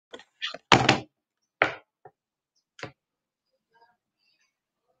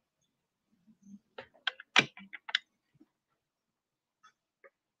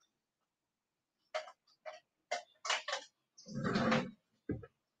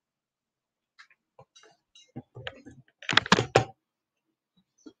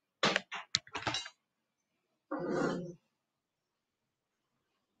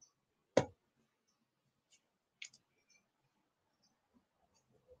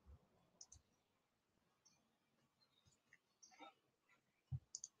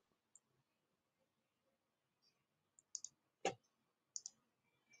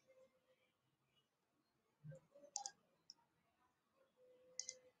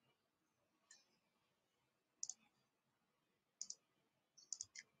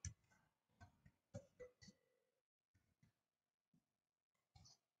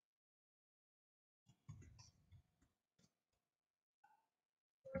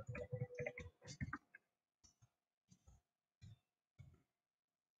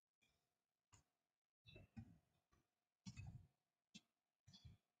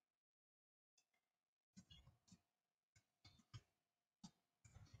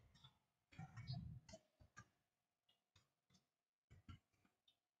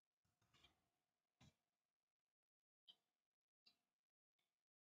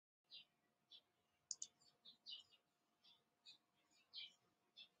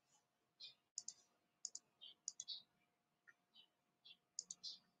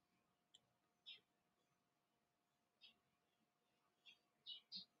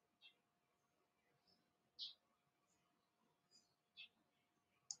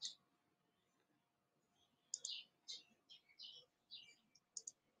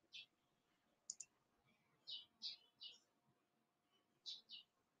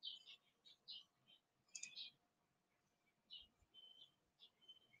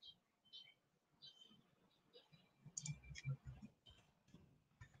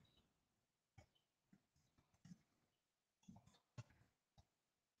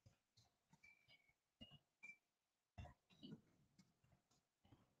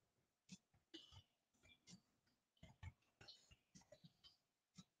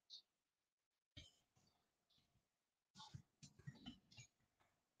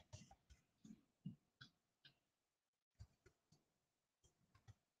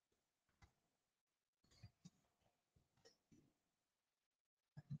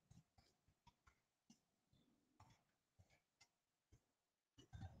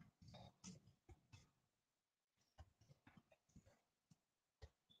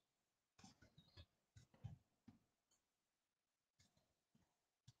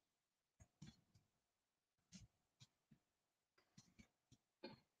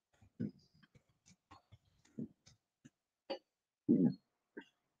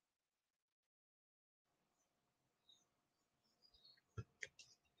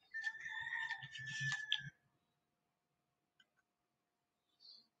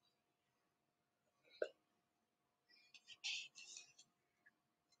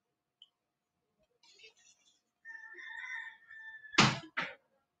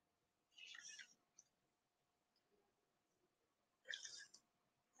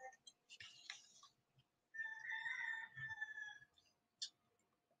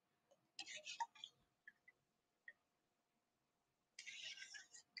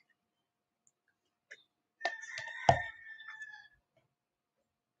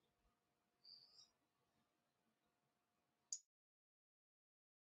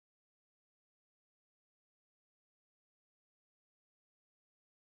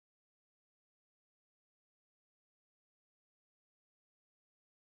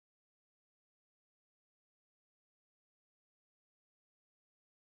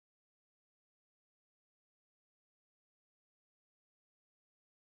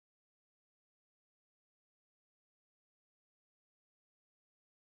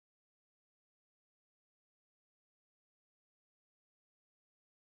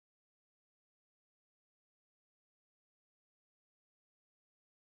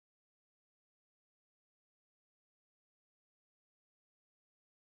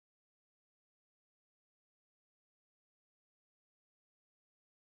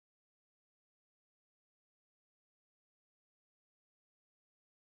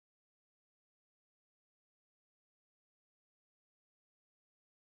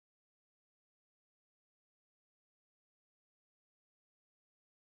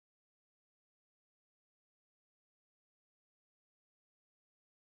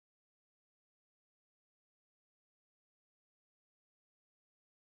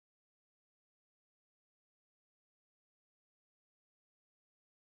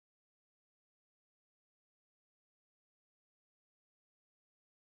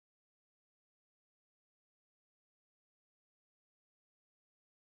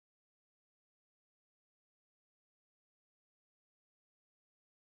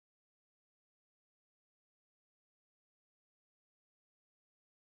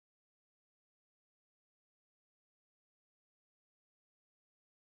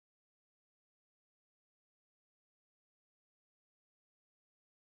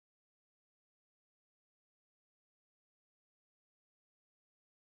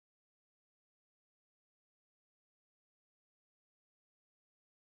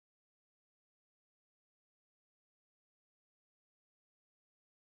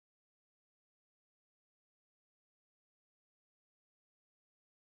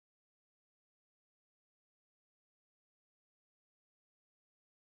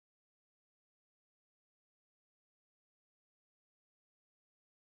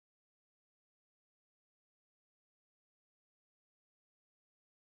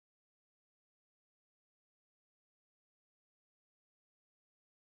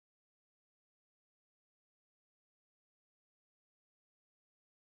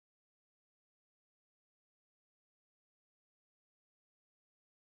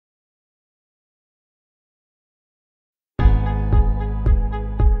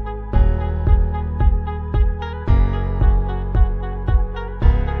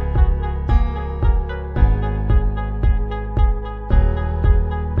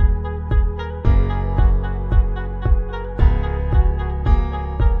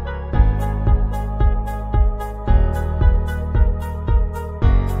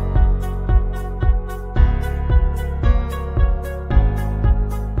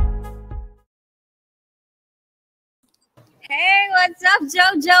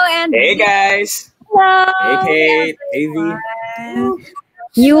Jojo and Hey guys! hello, Hey Kate! Hey V! everyone.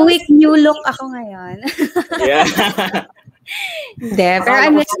 New week, new look ako ngayon. Yeah. Hindi, pero I Akala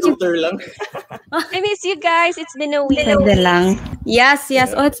ko miss you. filter lang. I miss you guys. It's been a week. Pwede lang. Yes.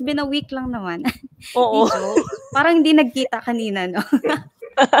 Oh, it's been a week lang naman. Oo. Parang hindi nagkita kanina, no?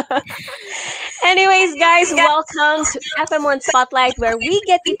 Anyways, guys, welcome to FM1 Spotlight, where we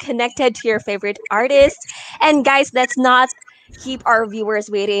get you connected to your favorite artists. And guys, let's not keep our viewers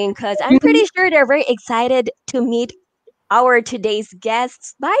waiting because I'm pretty sure they're very excited to meet our today's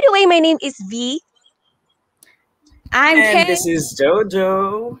guests. By the way, my name is V. I'm And Kate. this is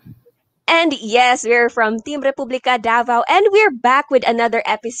Jojo. And yes, we're from Team Republika Davao, and we're back with another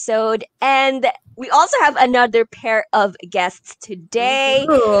episode. And we also have another pair of guests today.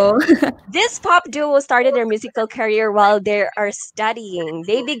 Ooh. This pop duo started their musical career while they are studying.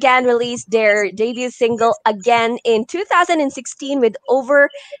 They began release their debut single again in 2016 with over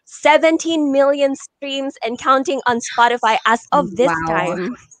 17 million streams and counting on Spotify as of this Wow.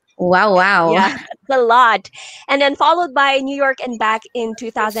 time. Wow. Yeah, it's a lot. And then followed by New York and Back in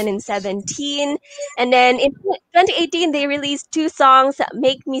 2017. And then in 2018, they released two songs,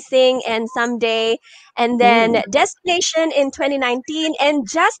 Make Me Sing and Someday. And then Destination in 2019. And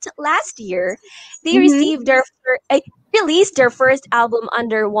just last year, they received released their first album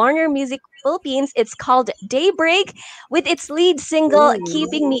under Warner Music Philippines. It's called Daybreak, with its lead single,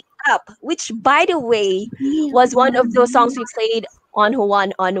 Keeping Me Up, which, by the way, was one of those songs we played on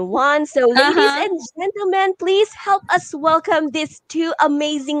Juan-on-One. So, ladies and gentlemen, please help us welcome these two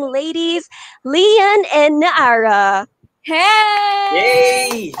amazing ladies, Leanne and Naara. Hey!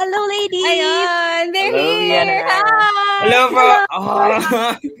 Yay! Hello, ladies. Ayan, they're Hello, here. Leanne. Hi. Hello po! Oh.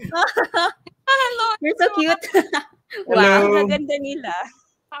 Hello. You're so cute. Hello. Wow. Gaganda nila.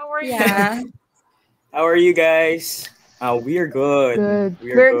 How are you? Yeah. How are you guys? We are good. Good.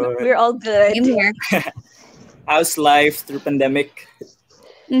 We are good. We're all good. Same here. How's life through pandemic?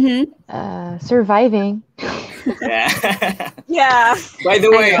 Surviving. Yeah. Yeah. By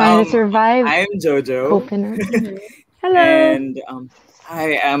the way, Trying to survive. I'm Jojo. Opener. Hello. And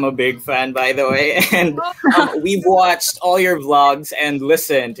I am a big fan, by the way. And we've watched all your vlogs and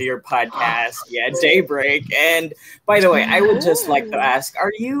listened to your podcast, Daybreak. And by the way, I would just like to ask,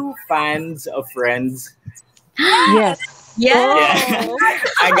 are you fans of Friends? Yes. Yeah. Yeah.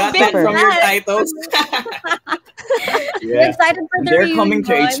 I got that from your titles. We're excited for the They're reunion. coming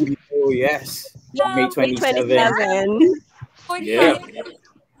to HBO, yes. May 27th. 27. Yeah.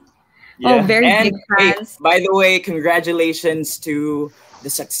 Oh, very And, big hey, fans. by the way, congratulations to the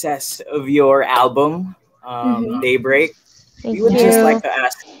success of your album, Daybreak. Thank We would you. just like to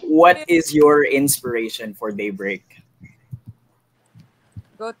ask, what is your inspiration for Daybreak?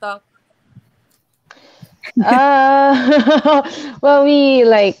 Go talk. Well,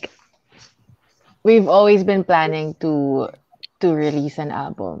 we've always been planning to release an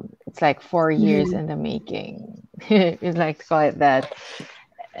album. It's like 4 years in the making. We'd like to call it that.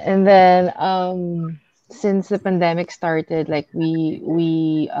 And then since the pandemic started, like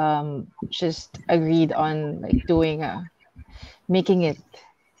we just agreed on like making it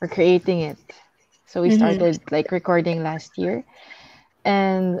or creating it. So we started like recording last year.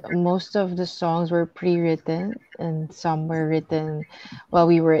 And most of the songs were pre-written and some were written while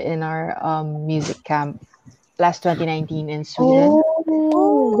we were in our music camp last 2019 in Sweden.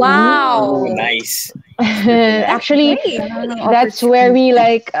 Oh, wow. Oh, nice. Actually, that's where we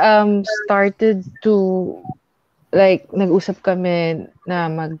like started to like nag-usap kami na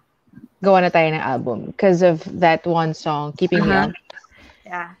maggawa na tayo ng album because of that one song, Keeping Me Up.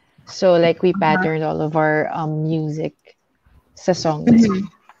 Yeah. So like we patterned all of our music sa song.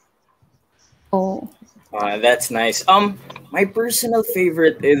 Oh. That's nice. My personal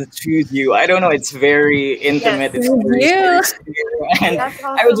favorite is Choose You. I don't know, it's very intimate. It's very sincere. And That's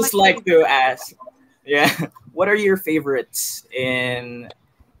also I would just my like to ask, what are your favorites in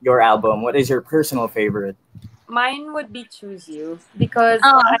your album? What is your personal favorite? Mine would be Choose You because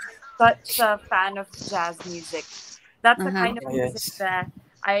I'm such a fan of jazz music. That's the kind of music that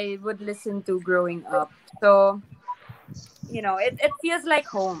I would listen to growing up. So, you know, it feels like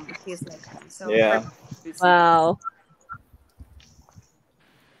home. It feels like home. So Yeah. Wow.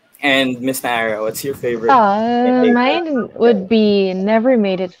 And Miss Naara, what's your favorite? Mine would be Never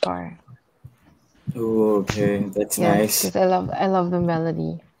Made It Far. Oh, okay, that's Yeah, nice. because I love the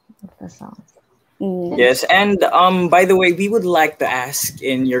melody of the song. Yes, and by the way, we would like to ask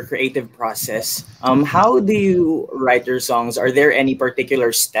in your creative process, how do you write your songs? Are there any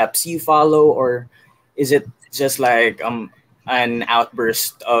particular steps you follow, or is it just like an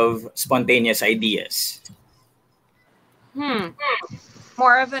outburst of spontaneous ideas?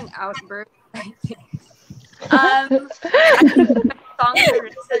 more of an outburst, I think. I think when songs are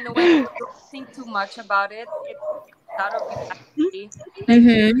written, when you don't think too much about it, it's out of your actually,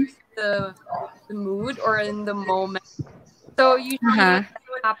 like the mood or in the moment. So usually when that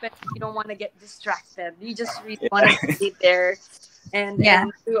happens, you don't want to get distracted. You just really want to stay there and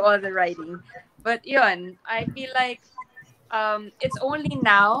do all the writing. But yun, I feel like it's only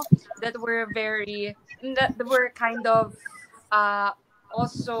now that we're kind of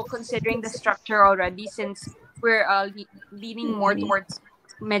also considering the structure already, since we're leaning more towards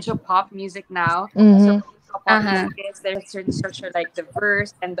medyo pop music now. So pop music there's a certain structure, like the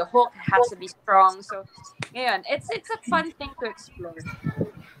verse and the hook has to be strong. So yeah, it's a fun thing to explore.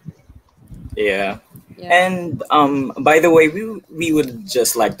 Yeah. And by the way, we would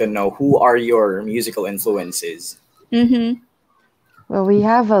just like to know, who are your musical influences? Well, we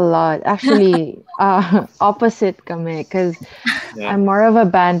have a lot. Actually, opposite kami, because I'm more of a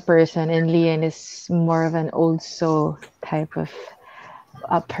band person and Leanne is more of an old soul type of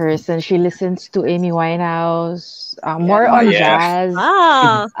a person. She listens to Amy Winehouse, more on jazz.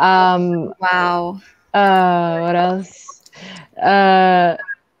 Wow. What else?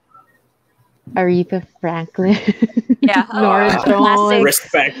 Aretha Franklin. Nora Jones.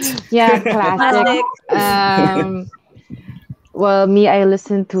 Respect. Yeah, classic. Well, me, I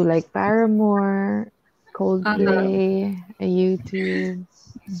listen to like Paramore, Coldplay, YouTube.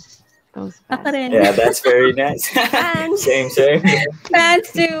 Those bands. Yeah, that's very nice. Same.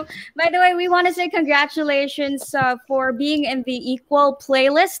 Fans too. By the way, we want to say congratulations for being in the Equal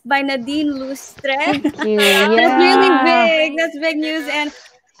playlist by Nadine Lustre. Thank you. That's really big. That's big news. And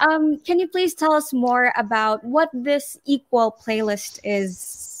can you please tell us more about what this Equal playlist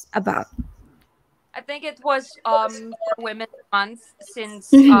is about? I think it was Women's Month,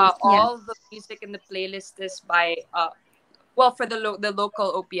 since all the music in the playlist is by for the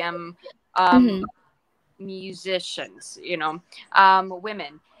local OPM musicians,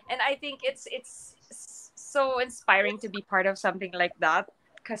 women. And I think it's so inspiring to be part of something like that,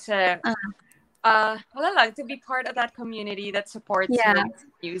 because to be part of that community that supports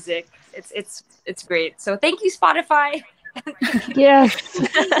music. It's great. So thank you, Spotify.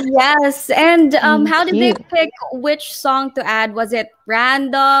 Yes. And how did they pick which song to add? Was it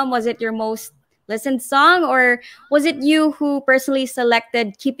random? Was it your most listened song, or was it you who personally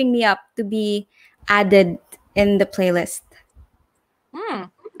selected Keeping Me Up to be added in the playlist?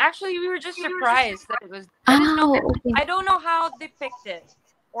 Actually, we were just surprised that it was. I don't know how they picked it,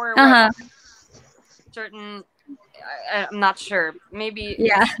 or certain. I'm not sure. Maybe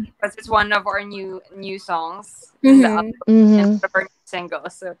because it's one of our new songs, and one of our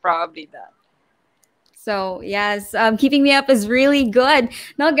singles, so probably that. So yes, Keeping Me Up is really good.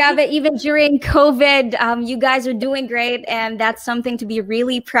 No, Gabe, even during COVID, you guys are doing great, and that's something to be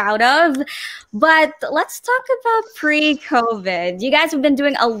really proud of. But let's talk about pre-COVID. You guys have been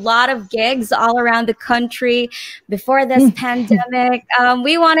doing a lot of gigs all around the country before this pandemic.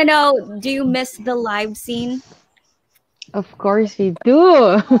 We want to know, do you miss the live scene? Of course we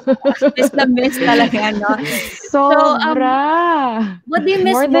do. Miss talaga, no? Sobra. What do you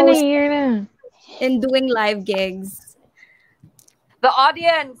miss more most than a year na in doing live gigs? The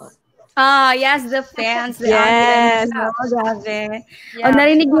audience. Yes, the fans, the audience. Oh, grabe.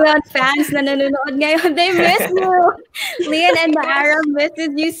 Narinig mo yung fans na nanonood ngayon. They miss you. Leanne and Naara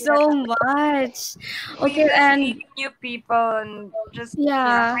misses you so much. Okay, and meeting new people and just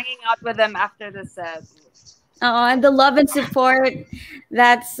hanging out with them after the set. And the love and support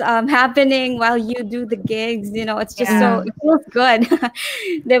that's happening while you do the gigs, it's just so, it feels good.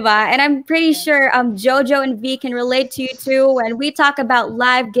 Diba? And I'm pretty sure Jojo and V can relate to you too when we talk about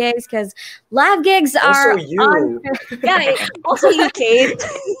live gigs, because live gigs are also you. Also you, Kate.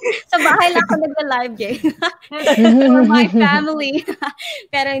 Sa bahay lang ako nagla-live gig. For my family.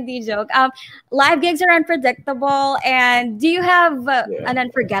 Pero hindi joke. Live gigs are unpredictable, and do you have an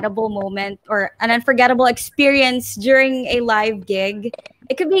unforgettable moment or an unforgettable experience during a live gig?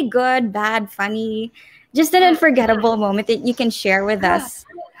 It could be good, bad, funny, just an unforgettable moment that you can share with us.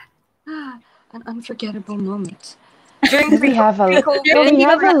 An unforgettable moment. We have a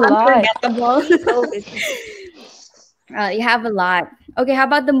lot. You have a lot. Okay, how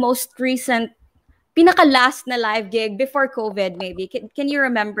about the most recent, pinaka last na live gig before COVID maybe? Can you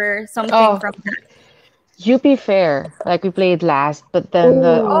remember something from that? UP Fair, like we played last, but then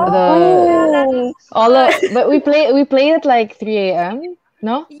but we played at like 3 a.m.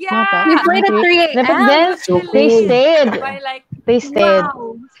 No? Yeah, we played at 3 a.m. But then they stayed.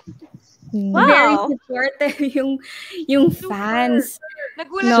 Wow. Very supportive yung fans.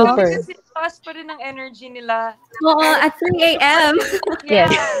 Nagulat No. kami kasi taas pa rin ang energy nila. Oo, at 3 a.m.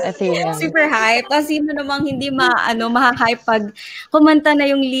 Yes, I think Super hype. Tapos sino namang hindi ma-hype pag kumanta na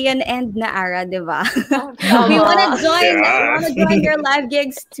yung Leanne and Naara, di ba? We wanna join your live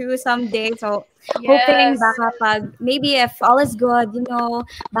gigs too someday. So, hoping baka pag, maybe if all is good,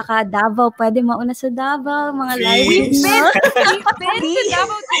 baka Davao, pwede mauna sa Davao, mga live gigs. We've been to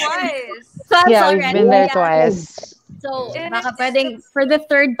Davao twice. Yeah, we've been there twice. So, baka pwedeng for the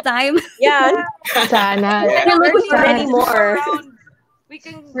third time. Yeah. Sana. Anymore. We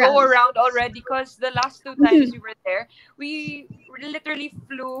can go around already because the last 2 times we were there, we literally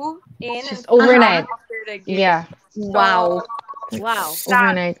flew in just overnight. After the gig. Yeah. Wow.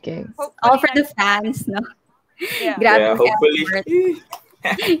 Overnight gigs. All for the fans, no? Yeah, hopefully.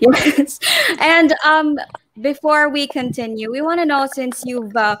 Yes. And before we continue, we want to know, since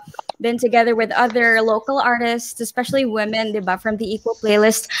you've been together with other local artists, especially women, diba, from the Equal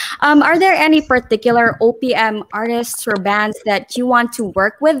Playlist, are there any particular OPM artists or bands that you want to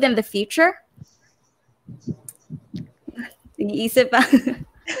work with in the future? Nag-iisip pa.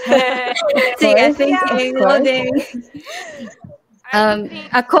 I think loading.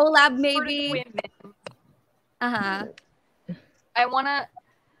 A collab maybe. I wanna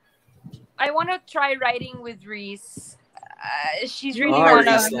try writing with Reese. She's really one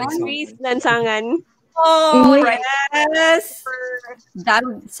of Reese Lansangan. Oh, yes. That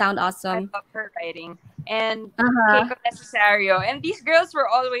would sound awesome. I love her writing. And Keiko Necesario. And these girls were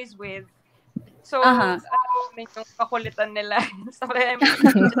always with. So, medyo kakulitan nila.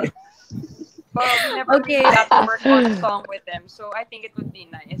 But we never really got to work on a song with them. So, I think it would be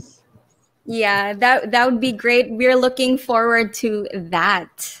nice. Yeah, that would be great. We're looking forward to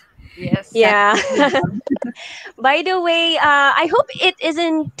that. Yes. Yeah. By the way, I hope it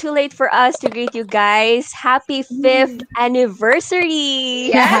isn't too late for us to greet you guys. Happy 5th anniversary!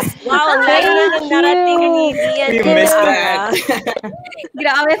 Yes. Wow, ang narating ni Leanne. We missed that.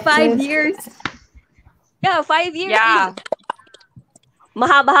 Grabe, 5 years. Yeah, 5 years. Yeah.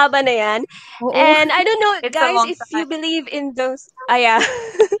 Mahaba-haba na yan. And I don't know, It's guys, if you believe in those... I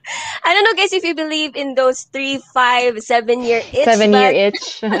don't know, guys, if you believe in those 3, 5, 7-year itch. 7-year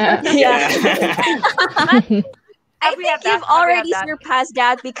itch. Yeah. I think you've already surpassed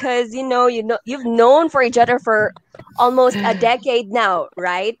that because, you've known for each other for almost a decade now,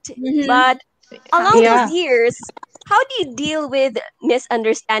 right? Mm-hmm. But along those years, how do you deal with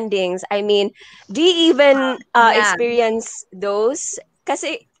misunderstandings? I mean, do you even experience those?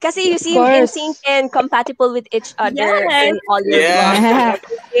 Kasi you seem in sync and compatible with each other in all your vlogs and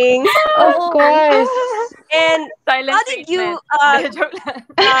everything. Of course. And how did you handle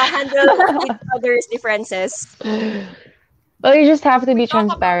each other's differences? Well, you just have to be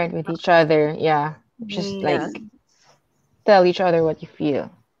transparent with each other. Yeah. Just tell each other what you feel.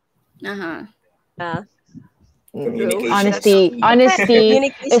 Honesty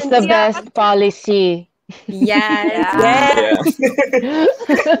is the best policy. Yes.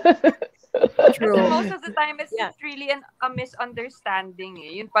 True. Most of the time, it's really a misunderstanding.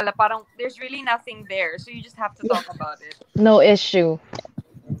 Yun pala, parang there's really nothing there, so you just have to talk about it. No issue.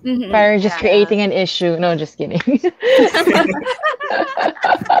 Mm-hmm. Parang just creating an issue. No, just kidding.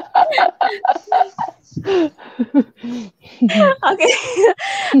 Okay.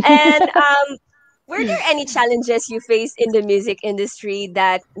 And were there any challenges you faced in the music industry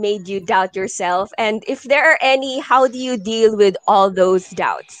that made you doubt yourself? And if there are any, how do you deal with all those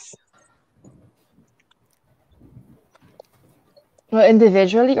doubts? Well,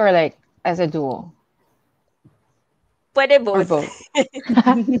 individually or like as a duo? Pwede both. Or both.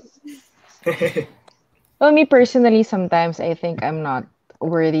 Well, me personally, sometimes I think I'm not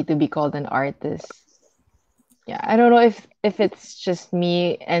worthy to be called an artist. Yeah, I don't know if it's just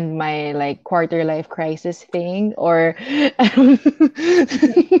me and my like quarter life crisis thing or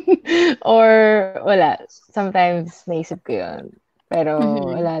or wala. Sometimes naisip ko yun. Pero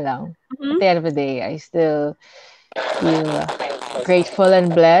wala lang. At the end of the day, I still feel grateful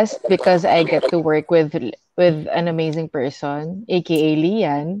and blessed because I get to work with an amazing person, aka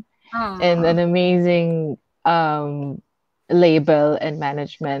Leanne, and an amazing label and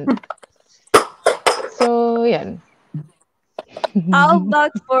management. So, yan. How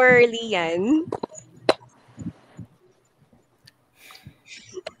about for Leanne?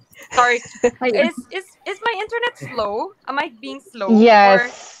 Sorry. Is my internet slow? Am I being slow?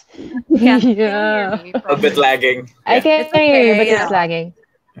 Yes. Or can you hear me? A bit lagging. I can hear you, but it's lagging.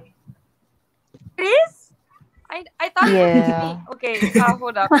 It is? I thought it was me. Okay,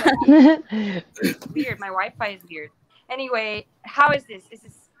 hold up. Weird. My Wi-Fi is weird. Anyway, how is this? Is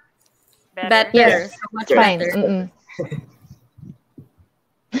this better? Yes, so much better.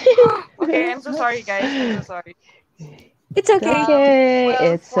 Okay, I'm so sorry, guys. I'm so sorry. It's okay.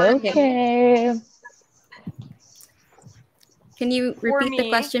 Okay, it's for me- okay. Can you For repeat the me,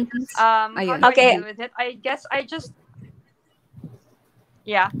 question, please? how Ayun. do I Okay. deal with it? I guess I just,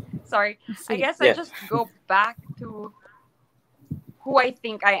 yeah, sorry. I Sige. guess I just go back to who I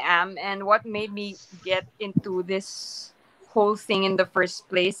think I am and what made me get into this whole thing in the first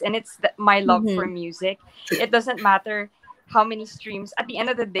place. And it's my love for music. It doesn't matter how many streams. At the end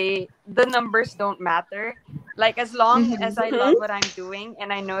of the day, the numbers don't matter. Like, as long as I love what I'm doing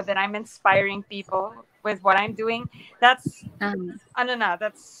and I know that I'm inspiring people with what I'm doing, that's, ano na,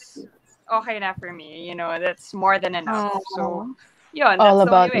 that's okay na for me. You know, that's more than enough. So, yun, All that's the only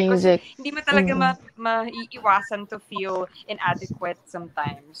about way. Kasi music. hindi mo talaga maiiwasan to feel inadequate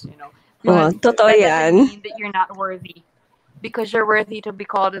sometimes, you know. Oh, But totoo that yan. doesn't mean that you're not worthy. Because you're worthy to be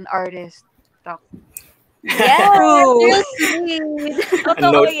called an artist. So, Yes, True. real sweet. A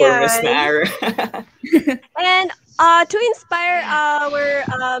Totoo note for Miss yan. Naara. And to inspire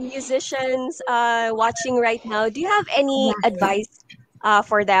our musicians watching right now, do you have any advice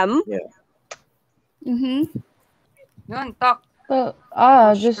for them? yun, talk. Well,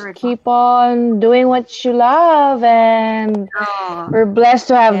 For just sure, keep on doing what you love, and we're blessed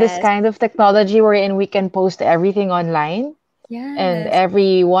to have this Yes. kind of technology wherein we can post everything online and Yes.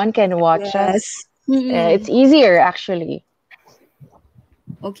 everyone can watch us. Yes. It's easier actually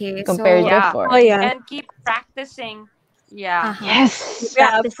Okay, compared so Yeah. before. Oh yeah. And keep practicing. Yeah. Yes.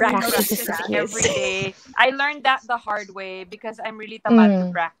 Yeah, practice practice. Practicing every day. I learned that the hard way because I'm really tamad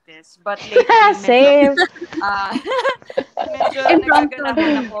to practice. But lately, medyo, Same. medyo Impromptu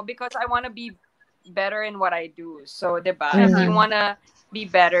nagaganahan ako because I want to be better in what I do. So, diba? If you want to be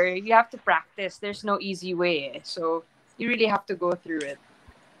better, you have to practice. There's no easy way. So, you really have to go through it.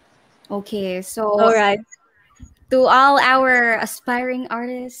 okay, so All right. to all our aspiring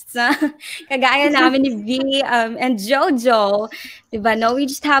artists, kagaya namin ni V and Jojo, diba? No, we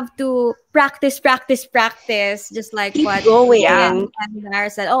just have to practice, just like Keep what going. Ian and Naara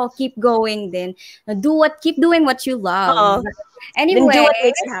said. Oh, keep going then. Keep doing what you love. Then Anyway, do what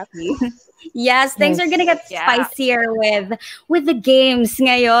makes you happy. yes, things are gonna get Yeah. spicier with the games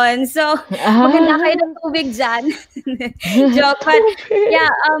ngayon. So, maganda kayo ng tubig dyan. Joke. But yeah,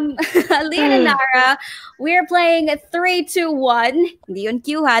 Leanne and Naara, we're playing 3, 2, 1. Hindi yun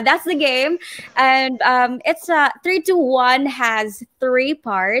cue ha. That's the game. And it's 3, 2, 1 has 3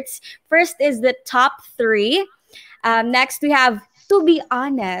 parts. First is the top 3. Next we have To Be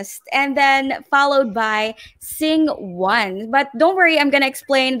Honest, and then followed by Sing One. But don't worry, I'm gonna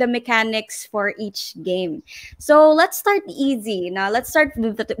explain the mechanics for each game. So let's start easy. Now let's start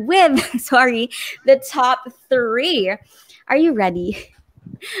with the top 3. Are you ready?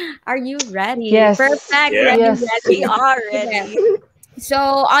 Are you ready? Yes. Perfect. Yeah. Ready, Yes. ready. We are ready. So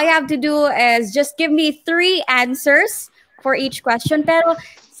all you have to do is just give me 3 answers for each question. Pero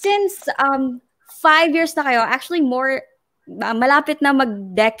since 5 years na kayo, actually more malapit na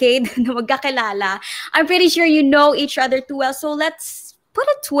mag-decade na magkakilala, I'm pretty sure you know each other too well. So let's put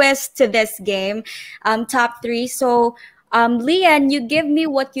a twist to this game. Top 3. So Leanne, you give me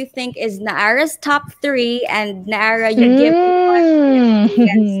what you think is Naara's top 3, and Naara, you give me what is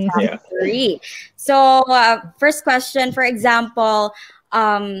Leanne's top 3. So first question, for example,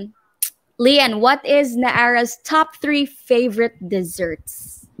 Leanne, what is Naara's top 3 favorite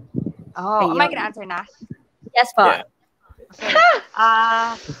desserts? Oh, am I gonna answer na? Yes, po. Yeah.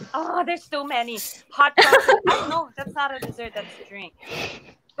 Okay. There's too many. Hot chocolate. No, that's not a dessert. That's a drink.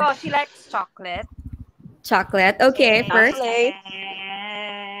 Oh, she likes chocolate. Chocolate. Okay, first. Chocolate.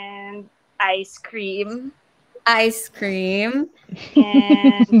 And ice cream. Ice cream.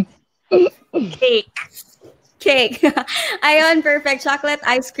 And cake. Cake. Ayun, perfect. Chocolate,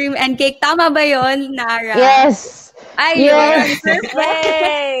 ice cream, and cake. Tama ba yun, Naara? Yes. Ayun. Yes. Perfect.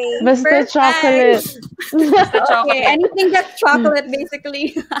 Yay! Basta Perfect. chocolate. Okay, anything that's chocolate,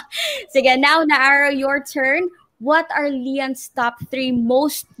 basically. Sige, now, Naara, your turn. What are Leanne's top 3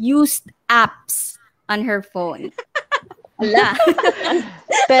 most used apps on her phone? Wala.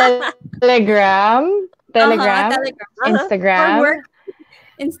 Telegram, Telegram. Instagram. For work.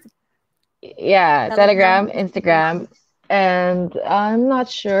 Yeah, Telegram. Telegram, Instagram, and I'm not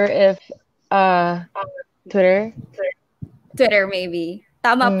sure if Twitter. Twitter, maybe.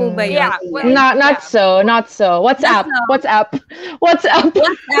 Tama po ba yun? Yeah, well, Not so. WhatsApp. WhatsApp. WhatsApp.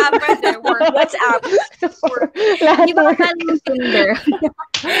 WhatsApp. Lahat Di ba work. akala yung Tinder?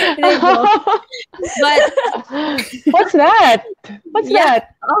 Hindi, joke. But, What's that? What's yeah.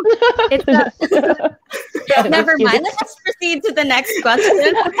 that? Oh, it's never mind. Let's just proceed to the next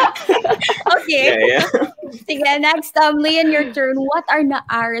question. Okay. Yeah. Sige, next, Leanne, your turn. What are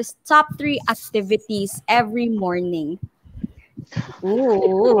Naara's top 3 activities every morning?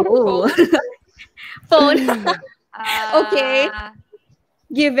 Ooh. Phone. Okay.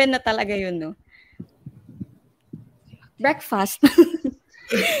 Given na talaga yun, no? Breakfast.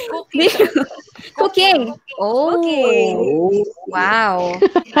 Cooking. Oh. Cooking. Wow.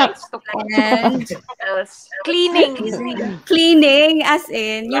 And Cleaning. cleaning, as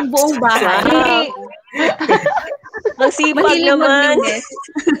in, yung buong bahay. Ang sipag Mahilig naman. maglinis.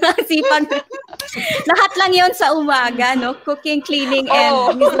 Sipag. Lahat lang yon sa umaga, no? Cooking, cleaning,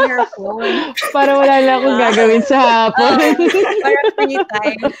 and using her phone. Para wala na akong gagawin sa hapon. Para free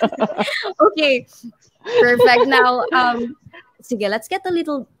time. Okay. Perfect. Now, sige, let's dig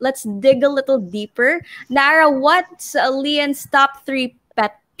a little deeper. Naara, what's Leanne's top 3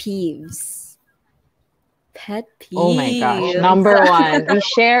 pet peeves? Pet peeves. Oh my gosh. Number 1.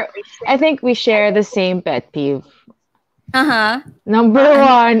 I think we share the same pet peeve. Number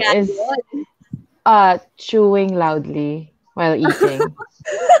 1 is chewing loudly while eating.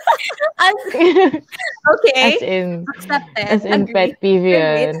 Okay. Accepted. As in pet peeve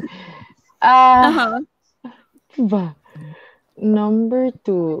yun. Ba? Number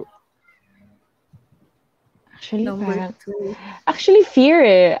 2. Actually, fear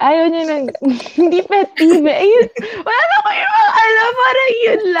eh. Ayaw niya nang, hindi pet peeve eh. Ayun, wala na ko yung alam, parang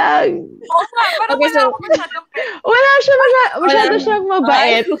yun lang. Okay, so, wala siya, masyado siyang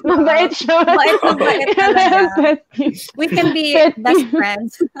mabait. Mabait siya. Mabait talaga. We can be best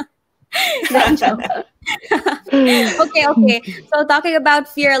friends. Okay. So talking about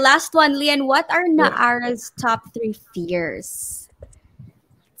fear, last one, Leanne, what are Naara's top 3 fears?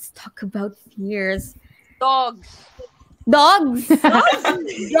 Let's talk about fears. Dogs. Parang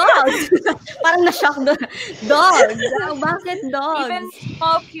na-shock doon. Dogs. Bakit dogs? Even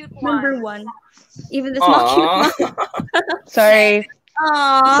small cute ones. Number 1. Even the small cute ones. Sorry.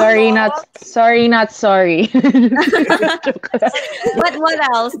 Sorry, not sorry. What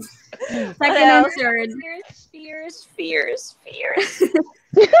else? Second and third. Fears.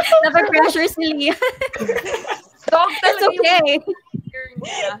 Napapressure si Leanne. Dog It's okay.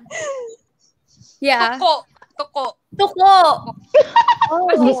 Yeah. Tuko. Oh.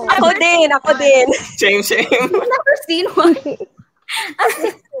 Ako din. Same. Never seen one.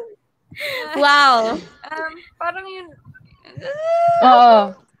 Wow. Parang yun.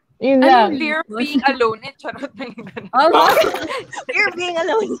 Oo. Yun lang. Fear being alone. Charot na yung ganun. Fear being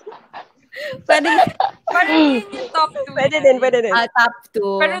alone. Parang yun yung top 2. Pwede din. Top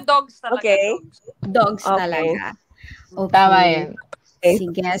 2. Pero dogs talaga. Okay. Dogs talaga. Okay. Tama yan.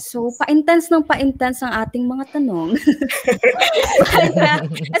 Sige. So, pa-intense ang ating mga tanong.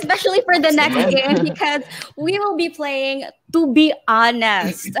 Especially for the next game because we will be playing To Be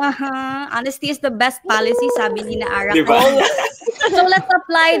Honest. Honesty is the best policy, sabi ni Naara. So, let's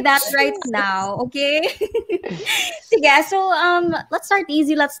apply that right now, okay? Sige. So, let's start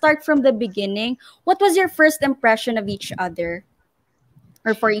easy. Let's start from the beginning. What was your first impression of each other?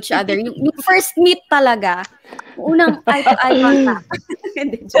 Or for each other? Yung first meet talaga. Unang eye-to-eye contact.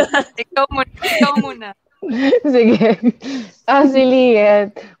 Ikaw muna. Sige. Si Leanne,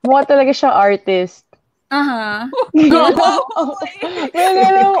 mukha talaga siya artist. May ganong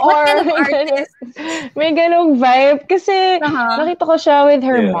may ganong vibe. Kasi nakita ko siya with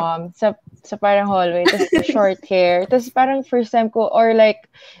her mom sa parang hallway. Tapos short hair. Tapos parang first time ko, or like,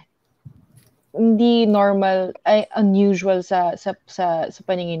 hindi normal, ay unusual sa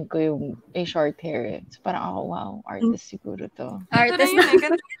paningin ko yung short hair. So parang ako, wow, artist siguro to. Artist na.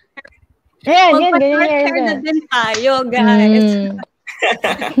 Yan, ganyan hair na din tayo, guys.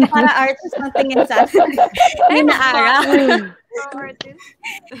 Para artist na tingin sa atin. Ni Naara.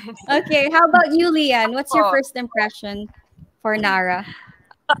 Okay, how about you, Leanne? What's your first impression for Naara?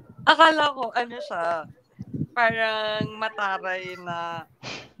 Akala ko, siya, parang mataray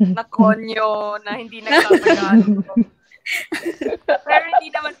na konyo na hindi nagtatagal. Pero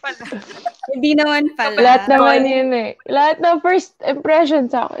hindi naman pala. Lahat naman yun eh. Lahat ng first impression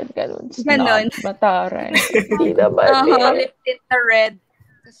sa akin, ganun. Mataray. Hindi naman Lip tint na red.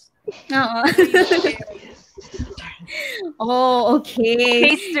 Oh,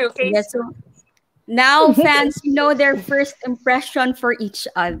 okay. Case 2. Yes, so now fans know their first impression for each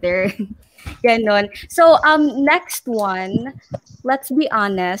other. Ganon. So, next one, let's be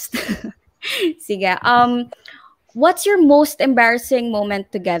honest. Sige. What's your most embarrassing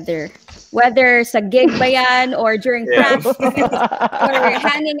moment together? Whether sa gig ba yan, or during practice, or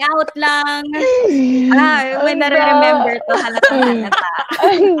hanging out lang. When I remember to, halata.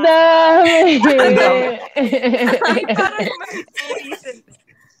 Ang dami!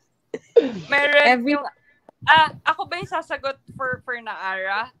 Meron yung Ako ba yung sasagot for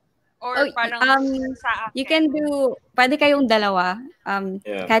Naara? Or Oh, parang sa akin? you can do, pwede kayong dalawa.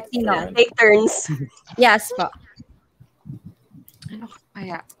 Kahit sino. Take turns. Yes po. Ano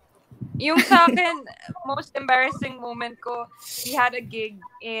kaya? Yung sa akin, most embarrassing moment ko, we had a gig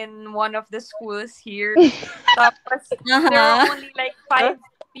in one of the schools here. Tapos, there were only like 5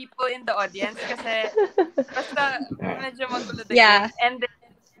 people in the audience kasi basta medyo magulo din. Yeah. And then,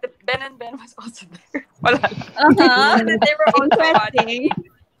 Ben and Ben was also there. Wala lang. They were also watching.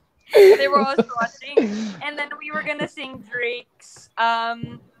 They were also watching. And then we were gonna sing Drake's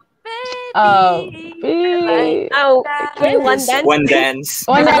Baby. One dance. One dance.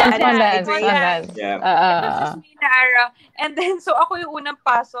 One dance. Yeah. This is me, Naara. And then, so ako yung unang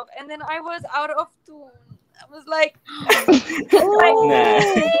pasok. And then I was out of tune. I was like,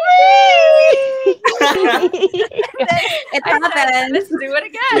 It happens. Let's do it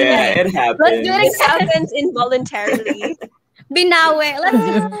again. Yeah, it happens. Let's do it It happens involuntarily. Binawi.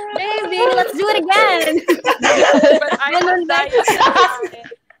 Let's do it again. But I was dying.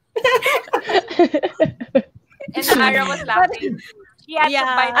 And Naara was laughing. She had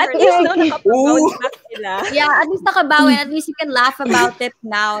to bite At her least tongue. no, nakapag-bounce back sila. Yeah, at least nakabawi. At least you can laugh about it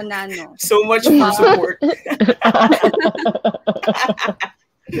now na no. So much more support.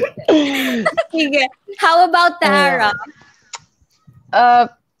 Sige. How about Tara?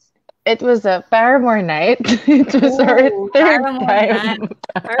 It was a Paramore night. It was our third time.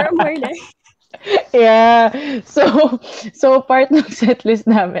 Paramore night. Yeah. So part ng setlist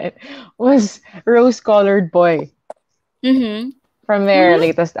namin was Rose-Colored Boy from their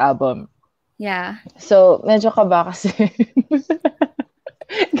latest album. Yeah. So medyo kaba kasi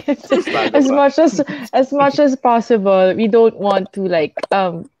as much as possible, we don't want to like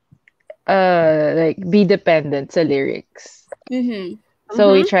be dependent sa lyrics.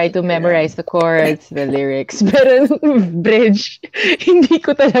 So we try to memorize the chords, the lyrics. Pero bridge, hindi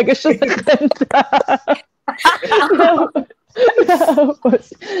ko talaga siya nakanta.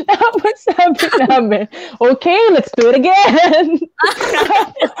 Tapos sabi namin, okay, let's do it again.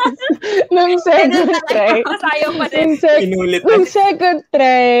 Nung second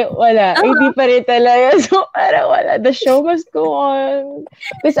try, wala. Hindi pa rin talaga. So parang wala. The show must go on.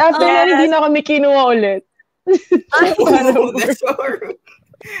 Tapos after na, hindi na kami kinuha ulit. That's so rude.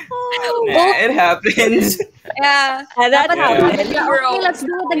 It happens. Yeah. That happens. Okay, let's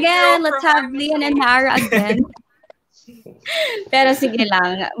do it again. Let's have Leanne and Naara again. Pero sige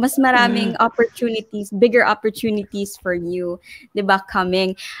lang, mas maraming opportunities, bigger opportunities for you, 'di ba,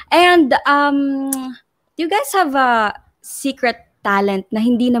 coming. And do you guys have a secret talent na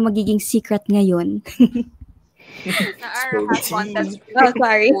hindi na magiging secret ngayon? Naara has one that's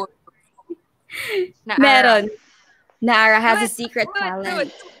sorry. Meron. Naara has a secret Do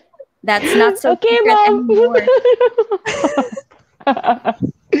talent it. that's not so Okay, secret Mom. anymore.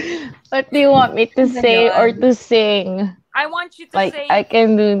 What do you want me to say or to sing? I want you to Like, say, I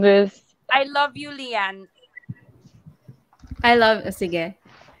can do this. I love you, Leanne. I love, sige.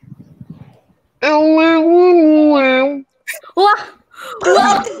 Wow! Wow!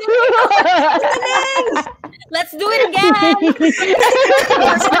 Let's do it again!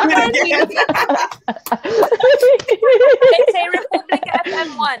 Let's say Republika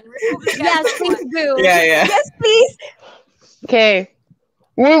FM1. Republika Yes, FM1. please do. Yeah. Yes, please. Okay.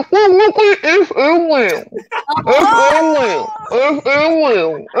 Pwede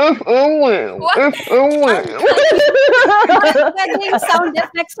yung sound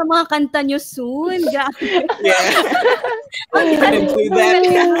effects sa mga kanta nyo soon. Grabe. Yeah. Include that.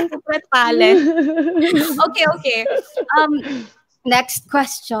 Secret talent. Okay. Next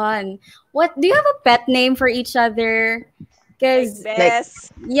question. What do you have a pet name for each other? Because Best.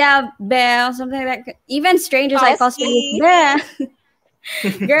 yeah, Belle, something like that. Even strangers I call strangers Belle.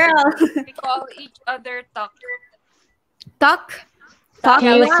 Girl. We call each other Tuck. Tuck? Tuck?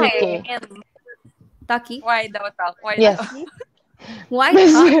 Tucky. Why? Tucky? Why daw Tuck? Why Yes. daw? Why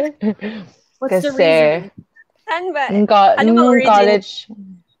Tuck? What's the reason? Saan ba? Nung origin? college,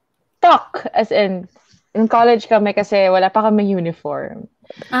 talk, as in college kami kasi wala pa kami uniform.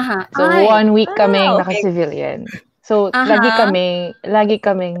 So, 1 week kaming naka-civilian. So, lagi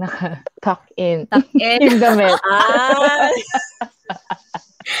kaming naka-tuck in. Tuck in. Yung damit.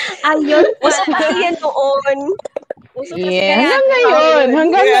 Ayun. Uso pa yan noon. Yeah, hanggang ngayon.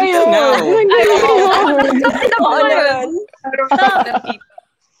 Hanggang ngayon.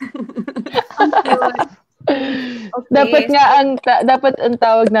 Dapat nga dapat ang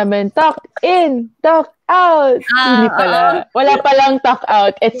tawag namin, tuck in, tuck out. Hindi pala. Wala palang tuck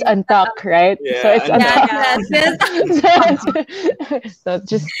out. It's untuck, right? Yeah, So it's untuck. Yes. So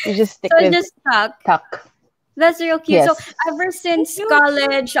you just stick with Just tuck. tuck. That's real cute. So Yes. ever since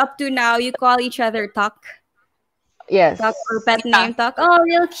college up to now, you call each other Tuck? Yes. Tuck or pet Yeah. name Tuck? Oh,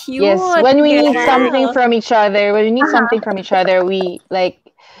 real Yes. cute. When we Okay. need something Wow. from each other, Uh-huh. we like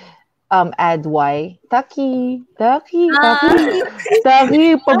add Y. Taki, Taki, Taki, Ah,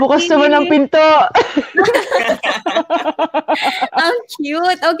 Taki, pabukas naman ng okay. pinto. Ang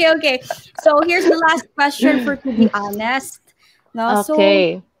cute. Okay, okay. So here's the last question for to be honest. No, so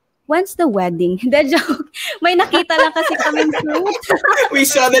Okay. when's the wedding? The joke. May nakita lang kasi kaming tweet. We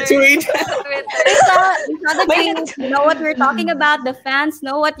saw the tweet. We saw the tweet. You know what we're talking about. The fans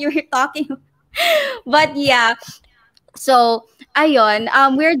know what you're talking. But yeah. So, ayon,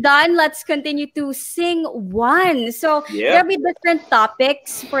 we're done. Let's continue to sing one. So, Yep. there'll be different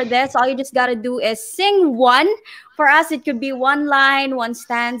topics for this. All you just gotta do is sing one. For us, it could be one line, one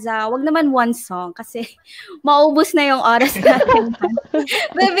stanza. Wag naman one song kasi maubos na yung oras natin.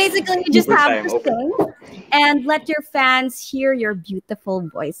 But basically, you just have to sing and let your fans hear your beautiful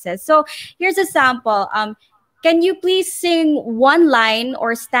voices. So, here's a sample. Can you please sing one line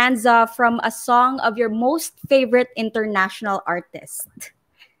or stanza from a song of your most favorite international artist?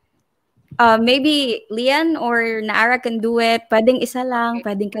 Maybe Leanne or Naara can do it. Pwedeng isa lang,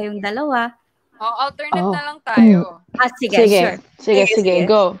 pwedeng kayong dalawa. Alternate Oh. na lang tayo. Sige, Sige, sure. sige, Sige, sige, sige.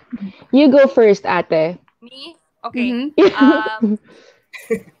 go. You go first, ate. Me? Okay. Mhm.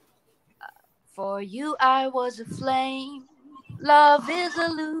 For you, I was a flame. Love is a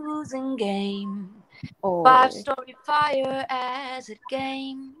losing game. Oh. 5-story fire as it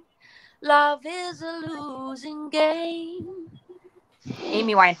came. Love is a losing game.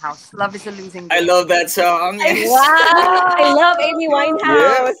 Amy Winehouse. Love is a losing game. I love that song. Yes. Wow! I love Amy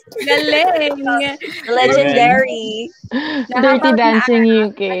Winehouse. Galing! Legendary. Dirty Dancing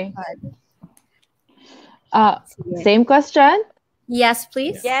UK. Same question? Yes,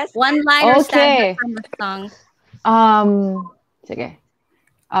 please. Yes. One line or Okay. stanza from a song. Sige.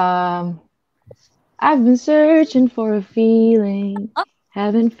 I've been searching for a feeling,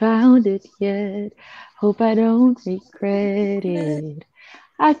 haven't found it yet. Hope I don't regret it.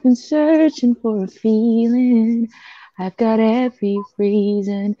 I've been searching for a feeling, I've got every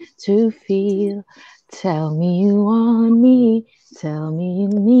reason to feel. Tell me you want me, tell me you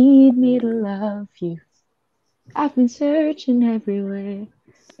need me to love you. I've been searching everywhere.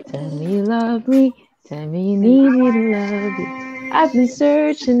 Tell me you love me, tell me you need me to love you. I've been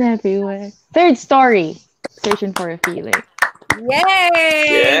searching everywhere. Third story, searching for a feeling. Yay!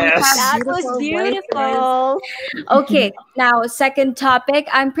 Yes. That was beautiful. Okay, now second topic.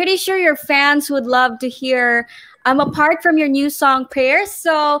 I'm pretty sure your fans would love to hear apart from your new song Prayers.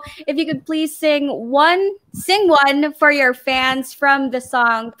 So if you could please sing one for your fans from the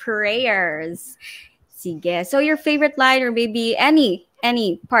song Prayers. Sige. So your favorite line or maybe any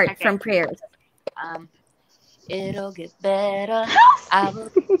part from Prayers. It'll get better. I will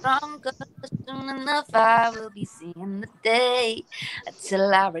be stronger soon enough. I will be seeing the day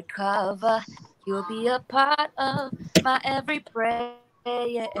until I recover. You'll be a part of my every prayer,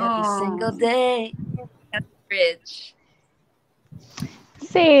 every single day. Bridge.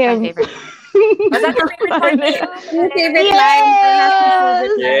 Same. My favorite. Was that your favorite part? Your favorite line?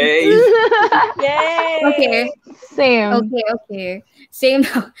 Yay. Yay. Okay. Same. Okay. Same.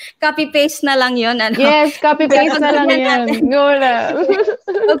 Copy-paste na lang yun. Ano? Yes, copy-paste na lang yan. Go na.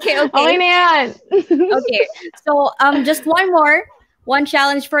 Okay. Okay na yan. Okay. So, just one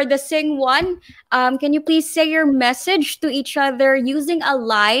challenge for the Sing One. Can you please say your message to each other using a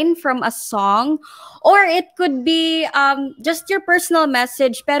line from a song? Or it could be just your personal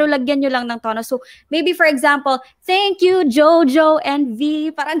message, pero lagyan nyo lang ng tono. So, maybe for example, thank you, Jojo and V.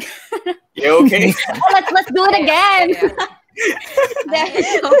 Parang, You okay? let's do it again.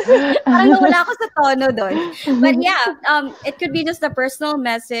 So, parang nawala ako sa tono doon. But yeah, it could be just a personal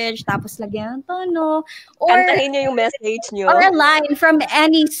message, tapos lagyan ng tono. Or, Kantahin niyo yung message niyo. or a line from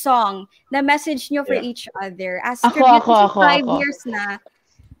any song na message nyo for each other. As Ako, tribute ako, to ako, 5 ako. years na.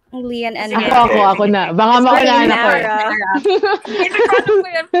 Ang Leanne and Ako na. Baka maunahan ako eh.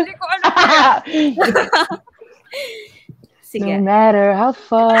 Hindi ko alam yan. Sige. No matter how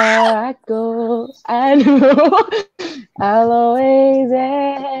far I go, I know I'll always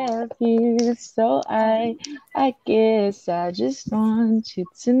have you. So I guess I just want you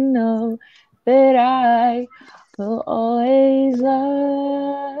to know that I will always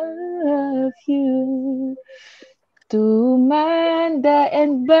love you. Tumanda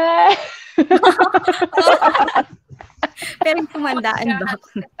and back. Pero tumandaan ba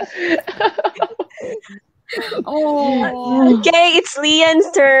ako? Oh. Okay, it's Leanne's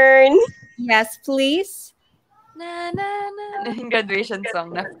turn. Yes, please. Na, na, na. Yung graduation song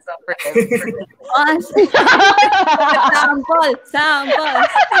na forever. Sample.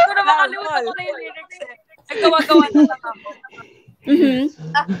 Hindi ko na makalimutan ko na yung lyrics eh. Naggawa-gawa na lang ako.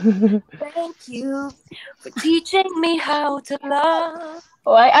 Thank you for teaching me how to love.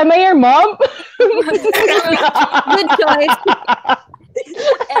 Why? Am I your mom? Good choice.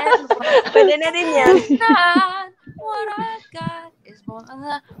 And Pwede na rin yan. what I got is more than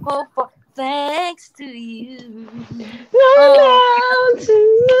I hope for. Thanks to you. No doubt to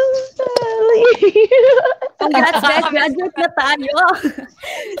believe. Congrats, guys. Graduate na tayo.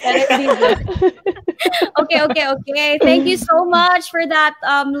 Okay. Thank you so much for that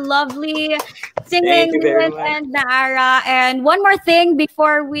lovely singing, Leanne and Naara. And one more thing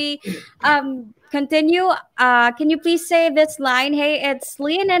before we continue, can you please say this line? Hey, it's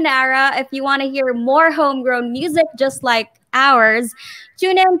Leanne and Naara. If you want to hear more homegrown music just like ours,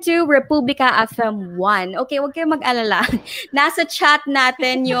 tune in to Republika FM1. Okay, wag kayong mag-alala. Nasa chat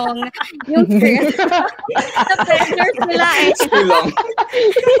natin yung script. Sa pressures nila eh. Too long.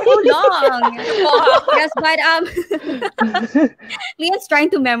 Too long. Yes, but Leanne's trying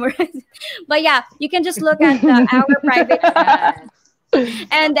to memorize. But yeah, you can just look at our private chat.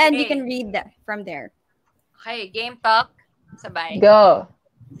 And then you can read from there. Okay, game talk. Sabay. Go.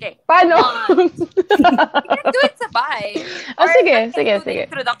 Okay. Paano? You can do it sabay. Oh, Or sige, I can sige, do the sige.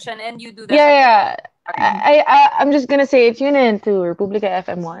 introduction and you do the Yeah. I'm just gonna say tune in to Republika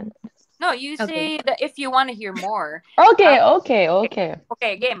FM1. No, you say that if you want to hear more. Okay.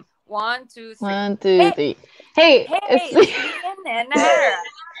 Okay, game. 1, 2, 3. 1, 2, 3. Hey, Hey, Leanne and Naara.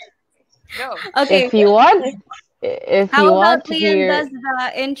 Go. Okay. if you want How about to Leanne hear. does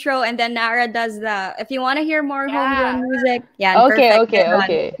the intro and then Naara does the, if you want to hear more homegrown music. Yeah, Okay.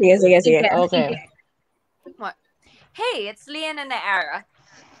 perfect. Sige. Okay. What? Hey, it's Leanne and Naara.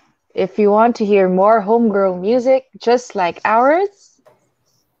 If you want to hear more homegrown music just like ours,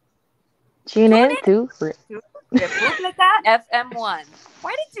 tune in to Republika FM1.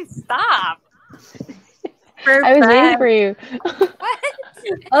 Why did you stop? Perfect. I was waiting for you. What?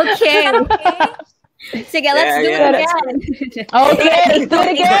 Okay. Okay. Sige, let's do it yeah. again. Okay, let's do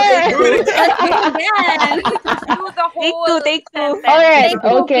it again. Let's do it again. Do the whole Take two. sentence. All right. Take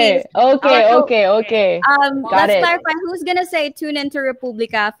two, please. Okay. Got Let's it. clarify who's gonna say tune into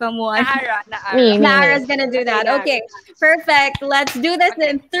Republika from 1. Naara. Me. Naara's gonna do that. Okay, Okay, perfect. Let's do this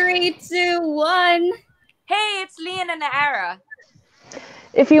in 3, 2, 1. Hey, it's Leanne and Naara.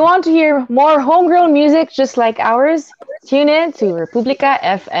 If you want to hear more homegrown music just like ours, tune in to Republika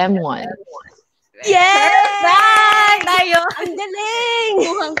FM1. Yes! Perfect! Tayo. Ang galing!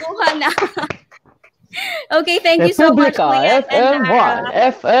 Kuhang-kuha na. Okay, thank you so much, Republika Leanne and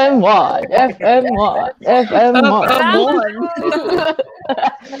FM1, Naara. FM1.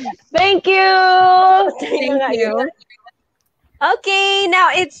 Thank you. Thank you. Okay, now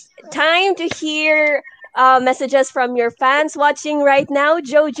it's time to hear messages from your fans watching right now.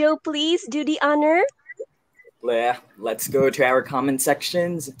 Jojo, please do the honor. Yeah, let's go to our comment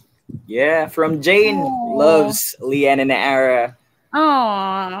sections. Yeah, from Jane, loves Leanne and Naara.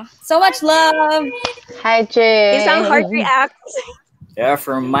 Oh, so much love. Hi, Jay. Isang heart react. Yeah,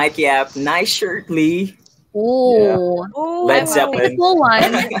 from Mikey App, nice shirt, Lee. Oh, Ooh, Led Zeppelin. cool one.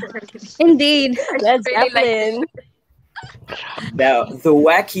 Indeed. Led Really like Zeppelin. Now, the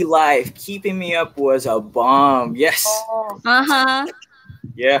wacky life, keeping me up was a bomb. Yes. Oh, Uh-huh.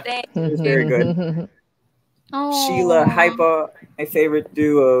 Yeah, thank it was very good. Oh. Sheila, Hypa, my favorite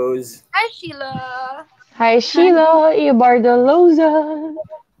duos. Hi, Sheila. Hi, Sheila Ibardaloza.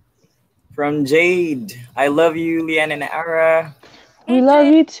 From Jade, I love you, Leanne and Naara. We love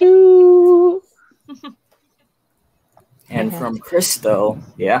you too. And from Crystal,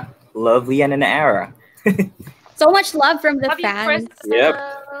 yeah, love Leanne and Naara. So much love from the Love you, fans.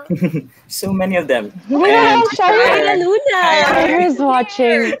 Crystal. So many of them. Yeah, And Shira. Luna. Shira's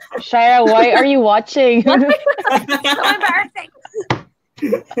watching. Shira, why are you watching? So embarrassing.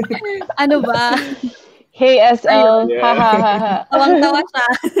 Ano ba? Hey, SL. Yeah. Ha ha ha ha. Tawang-tawa siya.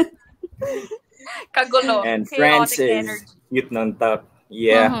 Kagulo. and Chaotic Francis, energy. cute non tak.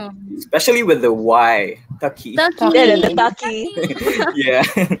 Yeah, Mhm. especially with the Y, Taki. Taki. The Taki. Yeah,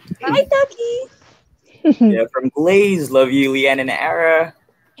 Hi, Taki. yeah. From Glaze, love you, Leanne and Naara.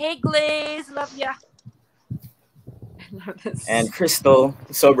 Hey, Glaze. Love ya. I love this. And Crystal,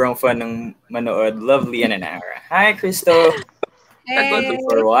 sobrang fun ng manood. Love Leanne and Naara. Hi, Crystal. Thank you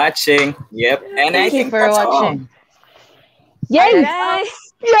for watching. Yep, and I Thank you think for that's watching. all. Yay! Alright.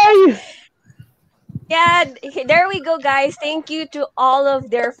 Yay! Yeah, there we go, guys. Thank you to all of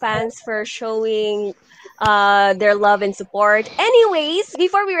their fans for showing their love and support. Anyways,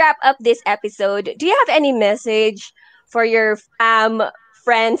 before we wrap up this episode, do you have any message for your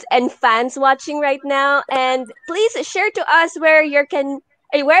friends and fans watching right now? And please share to us where can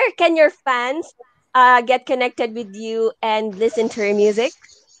your fans get connected with you and listen to your music?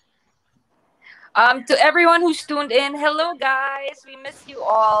 To everyone who's tuned in, hello guys. We miss you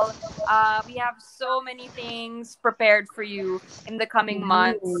all. We have so many things prepared for you in the coming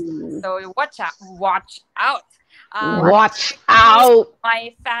months. So watch out. Watch out. Watch out.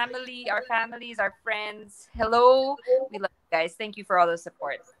 My family, our families, our friends. Hello. We love you guys. Thank you for all the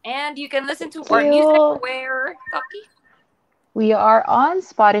support. And you can listen to our music where, Taki? We are on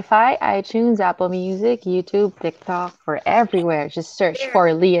Spotify, iTunes, Apple Music, YouTube, TikTok, for everywhere. Just search for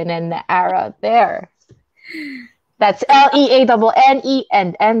Leanne Naara there. That's Leanne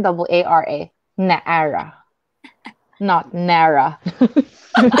and Naara. Naara. Not Nara.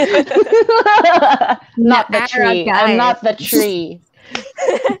 Not the tree. I'm not the tree.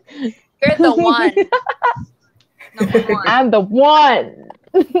 You're the one. Number one. I'm the one.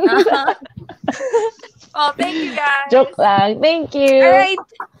 Oh, thank you guys. Joke lang. Thank you.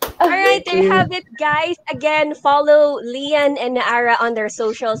 All right, there you have it, guys. Again, follow Leanne and Naara on their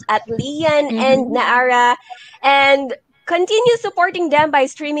socials at Leanne and Naara. And continue supporting them by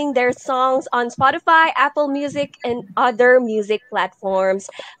streaming their songs on Spotify, Apple Music, and other music platforms.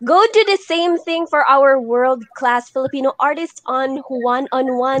 Go do the same thing for our world-class Filipino artists on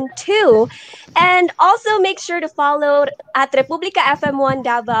Juan-on-One too. And also make sure to follow at Republika FM1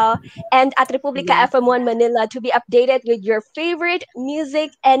 Davao and at Republika FM1 Manila to be updated with your favorite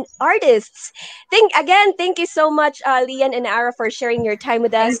music and artists. Thank you so much, Leanne and Ara, for sharing your time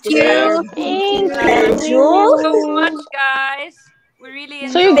with us. Thank you. Thank you so much, guys. We really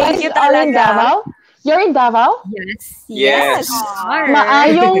enjoy. So you guys are in Davao? You're in Davao? Yes.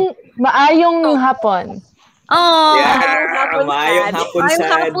 Maayong hapon. Oh. Yeah. Maayong hapon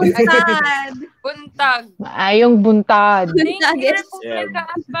sad. Buntag. Maayong buntag. Thank you, Republika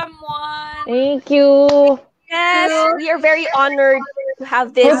FM1. Thank you. Yes, we are very honored to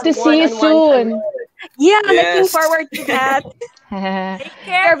have this. Hope to see you soon. Yeah, looking forward to that. Take We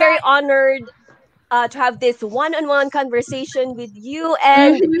care. are very honored to have this one-on-one conversation with you.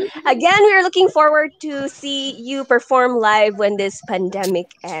 And again, we are looking forward to see you perform live when this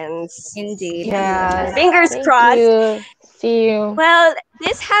pandemic ends. Indeed. Yeah. Fingers Thank crossed. you. See you. Well,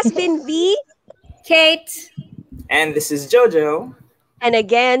 this has been V. Kate. And this is Jojo. And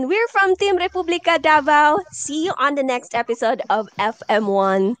again, we're from Team Republika Davao. See you on the next episode of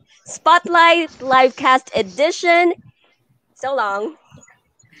FM1 Spotlight Livecast Edition. So long.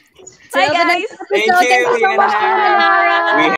 Bye, guys. Thank you, Thank you so much, Leanne. Naara. We